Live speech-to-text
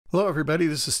Hello everybody,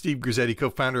 this is Steve Grizzetti,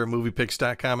 co-founder of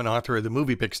MoviePix.com and author of the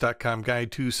MoviePix.com Guide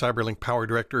to CyberLink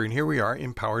PowerDirector, and here we are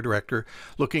in PowerDirector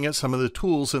looking at some of the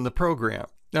tools in the program.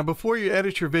 Now before you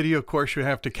edit your video, of course, you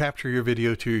have to capture your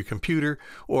video to your computer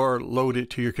or load it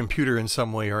to your computer in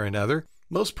some way or another.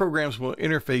 Most programs will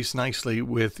interface nicely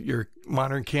with your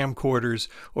modern camcorders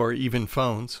or even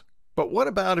phones. But what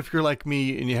about if you're like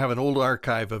me and you have an old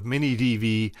archive of mini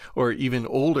DV or even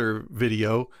older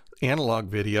video, analog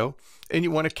video, and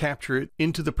you want to capture it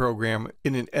into the program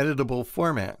in an editable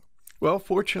format? Well,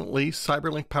 fortunately,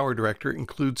 CyberLink PowerDirector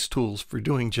includes tools for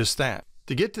doing just that.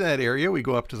 To get to that area, we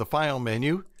go up to the File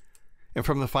menu, and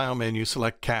from the File menu,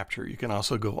 select Capture. You can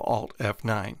also go Alt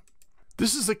F9.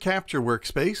 This is the Capture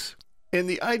workspace, and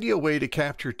the ideal way to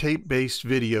capture tape-based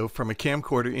video from a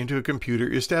camcorder into a computer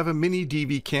is to have a mini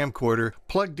DV camcorder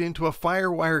plugged into a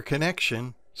FireWire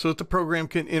connection so that the program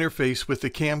can interface with the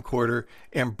camcorder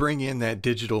and bring in that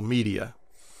digital media.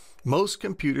 Most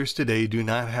computers today do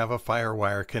not have a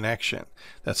FireWire connection.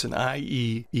 That's an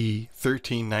IEEE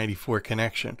 1394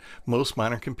 connection. Most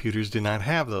modern computers do not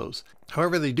have those.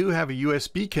 However, they do have a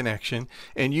USB connection,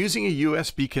 and using a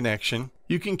USB connection,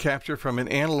 you can capture from an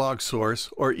analog source,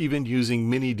 or even using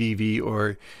mini DV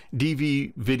or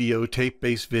DV video,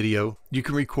 tape-based video, you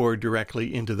can record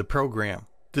directly into the program.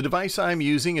 The device I'm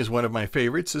using is one of my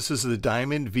favorites. This is the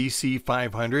Diamond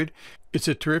VC500. It's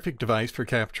a terrific device for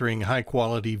capturing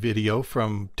high-quality video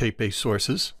from tape-based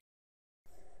sources.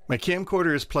 My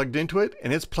camcorder is plugged into it,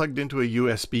 and it's plugged into a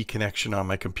USB connection on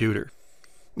my computer.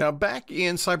 Now back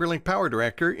in CyberLink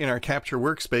PowerDirector, in our Capture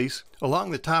workspace,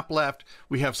 along the top left,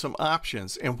 we have some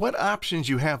options. And what options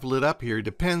you have lit up here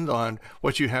depend on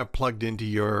what you have plugged into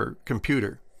your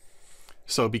computer.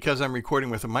 So because I'm recording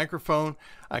with a microphone,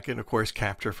 I can of course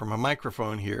capture from a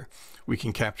microphone here. We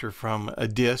can capture from a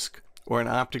disk or an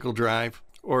optical drive,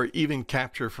 or even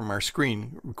capture from our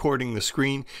screen. Recording the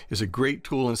screen is a great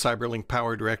tool in CyberLink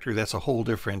PowerDirector. That's a whole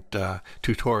different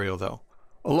tutorial though.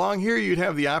 Along here you'd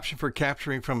have the option for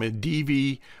capturing from a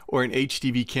DV or an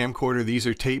HDV camcorder. These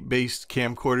are tape-based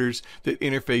camcorders that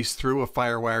interface through a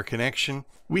FireWire connection.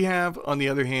 We have, on the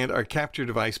other hand, our capture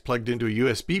device plugged into a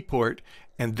USB port,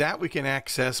 and that we can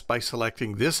access by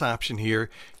selecting this option here,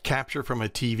 Capture from a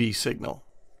TV signal.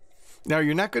 Now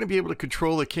you're not going to be able to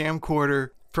control the camcorder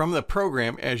from the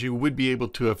program as you would be able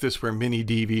to if this were mini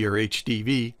DV or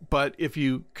HDV, but if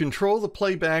you control the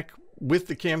playback with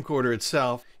the camcorder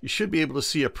itself, you should be able to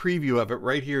see a preview of it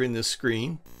right here in this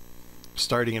screen.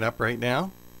 Starting it up right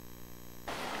now.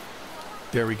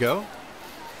 There we go.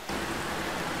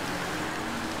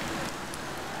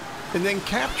 And then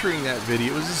capturing that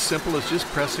video is as simple as just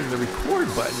pressing the record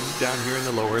button down here in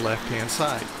the lower left-hand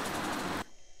side.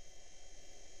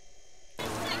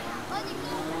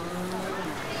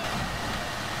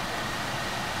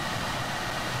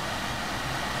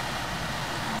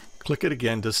 Click it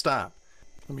again to stop.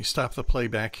 Let me stop the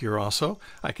playback here also.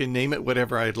 I can name it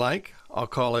whatever I'd like. I'll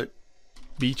call it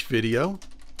Beach Video.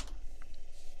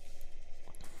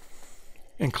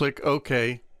 And click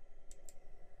OK.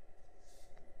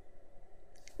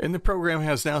 And the program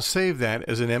has now saved that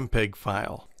as an MPEG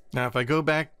file. Now if I go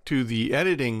back to the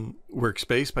editing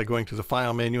workspace by going to the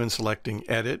File menu and selecting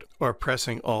Edit or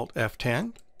pressing Alt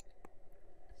F10,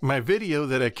 my video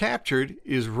that I captured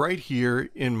is right here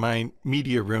in my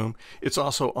media room. It's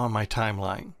also on my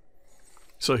timeline.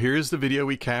 So here's the video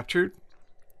we captured.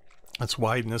 Let's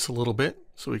widen this a little bit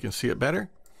so we can see it better.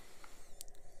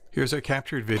 Here's our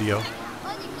captured video.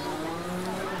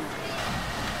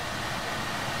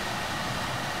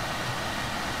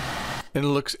 And it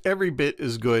looks every bit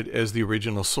as good as the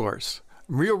original source.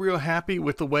 I'm real happy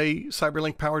with the way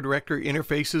CyberLink PowerDirector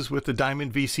interfaces with the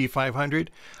Diamond VC500.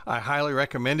 I highly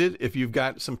recommend it if you've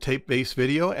got some tape-based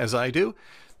video, as I do,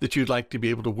 that you'd like to be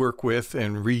able to work with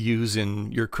and reuse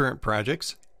in your current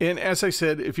projects. And as I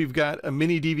said, if you've got a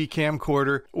mini DV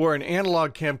camcorder or an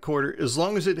analog camcorder, as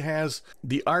long as it has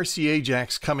the RCA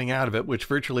jacks coming out of it, which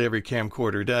virtually every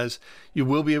camcorder does, you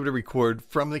will be able to record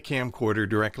from the camcorder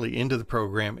directly into the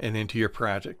program and into your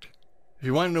project. If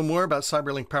you want to know more about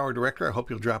CyberLink PowerDirector, I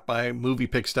hope you'll drop by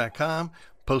MoviePix.com,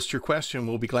 post your question.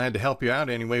 We'll be glad to help you out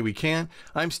any way we can.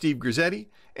 I'm Steve Grizzetti,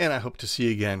 and I hope to see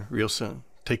you again real soon.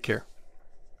 Take care.